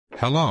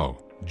Hello,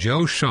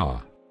 Joe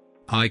Shaw.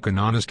 I can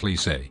honestly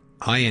say,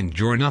 I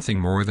enjoy nothing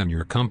more than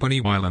your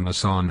company while in the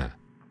sauna.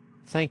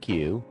 Thank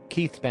you,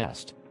 Keith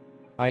Best.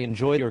 I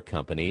enjoy your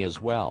company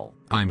as well.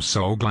 I'm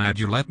so glad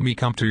you let me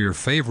come to your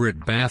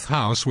favorite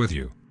bathhouse with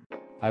you.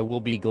 I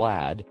will be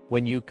glad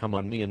when you come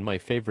on me in my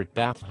favorite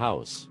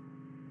bathhouse.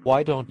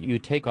 Why don't you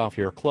take off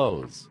your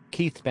clothes,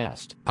 Keith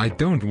Best? I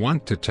don't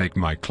want to take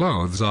my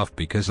clothes off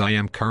because I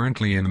am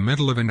currently in the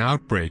middle of an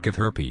outbreak of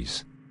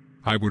herpes.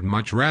 I would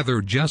much rather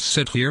just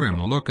sit here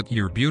and look at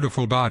your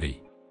beautiful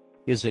body.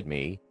 Is it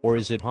me, or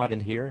is it hot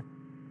in here?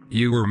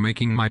 You are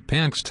making my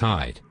pants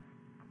tight.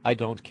 I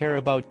don't care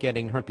about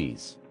getting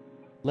herpes.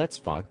 Let's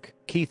fuck,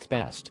 Keith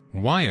Best.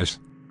 Why is?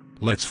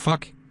 Let's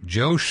fuck,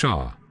 Joe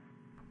Shaw.